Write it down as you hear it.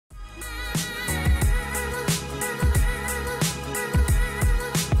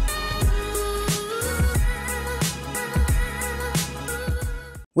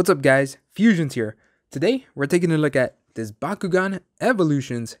What's up guys, FuZzionZ here. Today we're taking a look at this Bakugan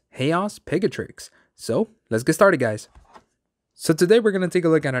Evolutions Haos Pegatrix. So let's get started guys. So today we're going to take a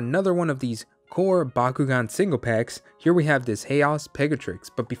look at another one of these core Bakugan single packs. Here we have this Haos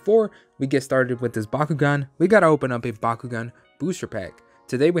Pegatrix, but before we get started with this Bakugan, we gotta open up a Bakugan booster pack.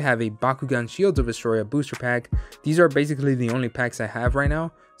 Today we have a Bakugan Shields of Destroya booster pack. These are basically the only packs I have right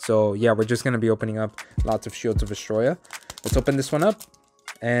now. So yeah, we're just going to be opening up lots of Shields of Destroya. Let's open this one up.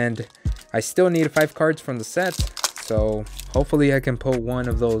 And I still need 5 cards from the set, so hopefully I can pull one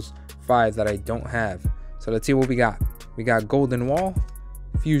of those 5 that I don't have. So let's see what we got. We got Golden Wall,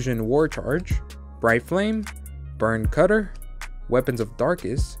 Fusion War Charge, Bright Flame, Burn Cutter, Weapons of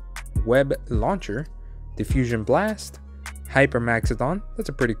Darkest, Web Launcher, Diffusion Blast, Hyper Maxodon. That's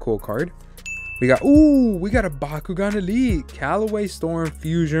a pretty cool card. We got a Bakugan Elite, Callaway Storm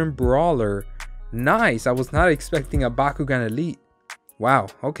Fusion Brawler. Nice. I was not expecting a Bakugan Elite. Wow,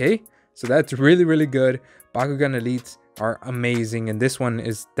 okay, so that's really good. Bakugan Elites are amazing, and this one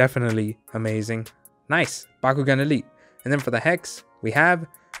is definitely amazing. Nice, Bakugan Elite. And then for the Hex, we have,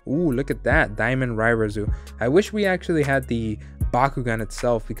 look at that, Diamond Rairazu. I wish we actually had the Bakugan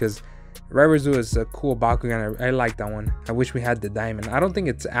itself, because Rairazu is a cool Bakugan. I like that one. I wish we had the Diamond. I don't think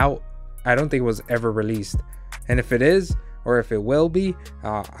it's out. I don't think it was ever released. And if it is, or if it will be,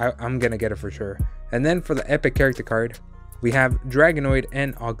 I'm gonna get it for sure. And then for the Epic Character card, we have Dragonoid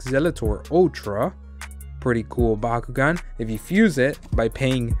and Auxiliator Ultra. Pretty cool Bakugan. If you fuse it by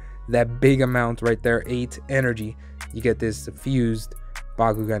paying that big amount right there, 8 energy, you get this fused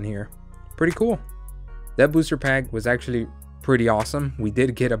Bakugan here. Pretty cool. That booster pack was actually pretty awesome. We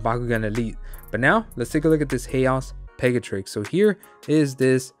did get a Bakugan Elite. But now let's take a look at this Haos Pegatrix. So here is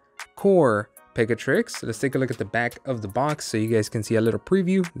this core Pegatrix. Let's take a look at the back of the box so you guys can see a little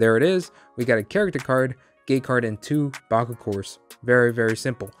preview. There it is. We got a character card, gate card, and 2 Baku cores. Very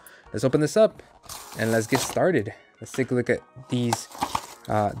simple. Let's open this up and let's get started. Let's take a look at these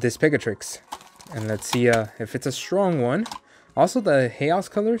this Pegatrix, and let's see if it's a strong one. Also, the Haos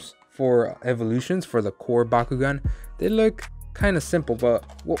colors for evolutions for the core Bakugan, they look kind of simple, but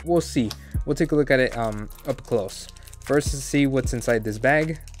we'll see. We'll take a look at it up close. First, let's see what's inside this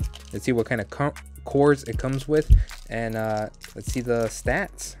bag. Let's see what kind of cores it comes with, and let's see the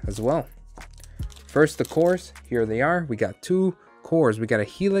stats as well. First, the cores, here they are. We got 2 cores. We got a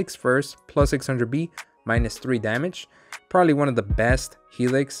Helix first, plus 600B, minus 3 damage. Probably one of the best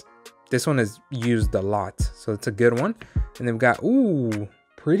Helix. This one is used a lot, so it's a good one. And then we got,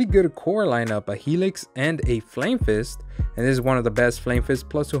 pretty good core lineup, a Helix and a Flame Fist. And this is one of the best Flame Fist,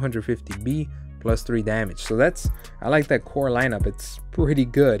 plus 250B, plus 3 damage. So I like that core lineup. It's pretty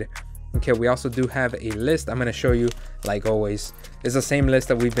good. Okay, we also do have a list. I'm going to show you, like always. It's the same list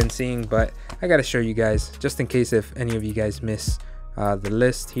that we've been seeing, but I got to show you guys, just in case if any of you guys miss the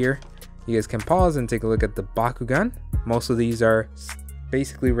list here. You guys can pause and take a look at the Bakugan. Most of these are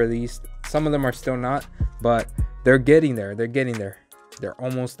basically released. Some of them are still not, but they're getting there. They're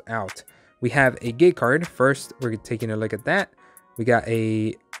almost out. We have a gate card. First, we're taking a look at that. We got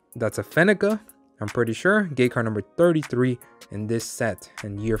that's a Fenica, I'm pretty sure. Gate card number 33 in this set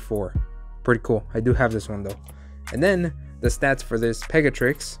in year 4. Pretty cool. I do have this one though. And then the stats for this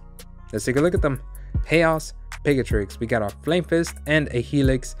Pegatrix. Let's take a look at them. Haos Pegatrix. We got a Flame Fist and a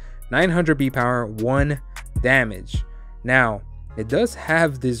Helix. 900 B power, 1 damage. Now, it does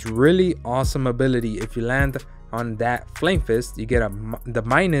have this really awesome ability. If you land on that Flame Fist, you get the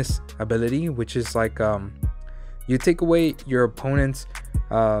minus ability, which is like you take away your opponent's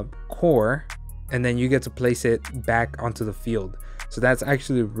core, and then you get to place it back onto the field. So that's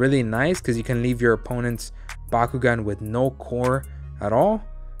actually really nice, because you can leave your opponent's Bakugan with no core at all.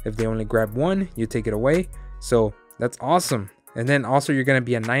 If they only grab 1, you take it away. So that's awesome. And then also you're going to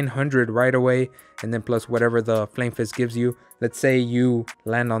be at 900 right away, and then plus whatever the Flame Fist gives you. Let's say you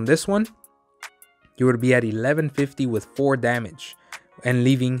land on this one, you would be at 1150 with 4 damage and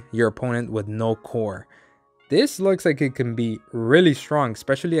leaving your opponent with no core. This looks like it can be really strong,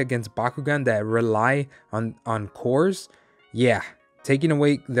 especially against Bakugan that rely on cores. Yeah, taking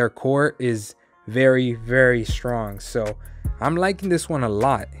away their core is very strong. So I'm liking this one a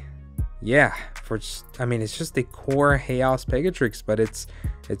lot. Yeah, I mean, it's just a core Haos Pegatrix, but it's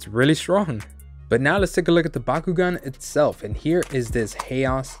really strong. But now let's take a look at the Bakugan itself, and here is this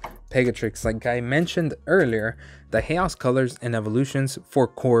Haos Pegatrix. Like I mentioned earlier, the Haos colors and evolutions for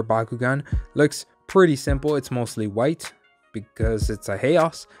core Bakugan looks pretty simple. It's mostly white because it's a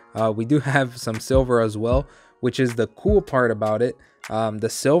Haos. We do have some silver as well, which is the cool part about it. The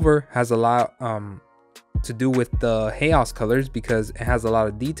silver has a lot to do with the Haos colors because it has a lot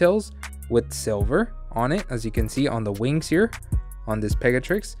of details with silver on it, as you can see on the wings here. on this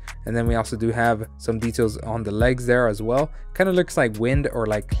Pegatrix. And then we also do have some details on the legs there as well. Kind of looks like wind or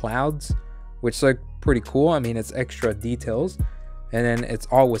like clouds, which look pretty cool. I mean, it's extra details. And then it's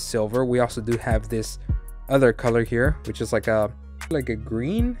all with silver. We also do have this other color here, which is like a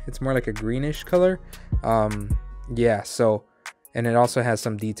green. It's more like a greenish color. Yeah, so, and it also has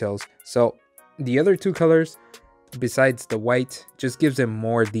some details. So the other two colors besides the white just gives them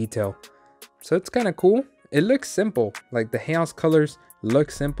more detail. So it's kind of cool. It looks simple. Like the Haos colors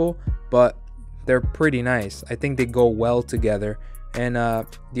look simple, but they're pretty nice. I think they go well together. And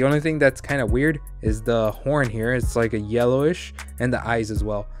the only thing that's kind of weird is the horn here. It's like a yellowish, and the eyes as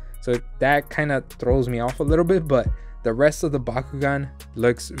well. So that kind of throws me off a little bit, but the rest of the Bakugan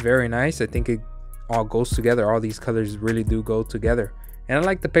looks very nice. I think it all goes together. All these colors really do go together. And I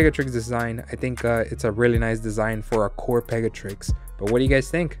like the Pegatrix design. I think it's a really nice design for a core Pegatrix. But what do you guys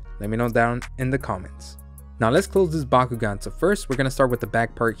think? Let me know down in the comments. Now let's close this Bakugan. So first we're going to start with the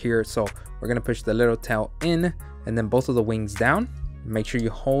back part here. So we're going to push the little tail in and then both of the wings down. Make sure you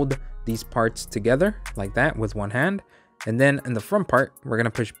hold these parts together like that with one hand. And then in the front part, we're going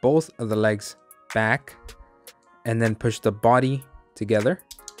to push both of the legs back and then push the body together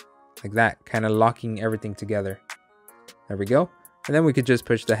like that, kind of locking everything together. There we go. And then we could just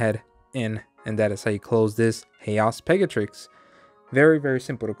push the head in, and that is how you close this Haos Pegatrix. Very, very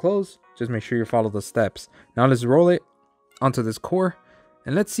simple to close. Just make sure you follow the steps. Now let's roll it onto this core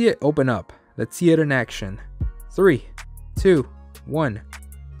and let's see it open up. Let's see it in action. 3, 2, 1,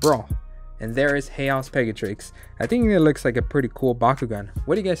 brawl. And there is Haos Pegatrix. I think it looks like a pretty cool Bakugan.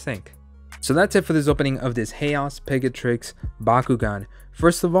 What do you guys think? So that's it for this opening of this Haos Pegatrix Bakugan.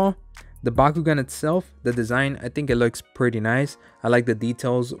 First of all, the Bakugan itself, the design, I think it looks pretty nice. I like the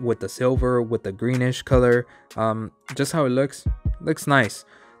details with the silver, with the greenish color. Just how it looks nice.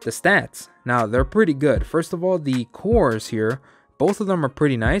 The stats, now they're pretty good. First of all, the cores here, both of them are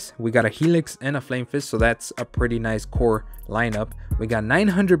pretty nice. We got a Helix and a Flame Fist, so that's a pretty nice core lineup. We got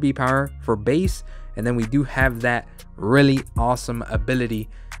 900 B power for base, and then we do have that really awesome ability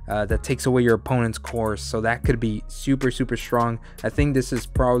that takes away your opponent's cores, so that could be super strong. I think this is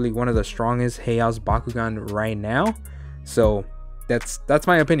probably one of the strongest Haos Bakugan right now. So that's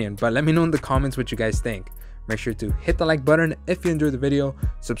my opinion, but let me know in the comments what you guys think. Make sure to hit the like button if you enjoyed the video,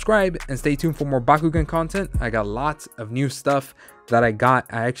 subscribe, and stay tuned for more Bakugan content. I got lots of new stuff that I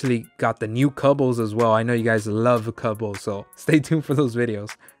actually got the new Cubbles as well. I know you guys love Cubbles, so stay tuned for those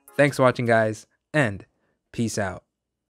videos. Thanks for watching, guys, and peace out.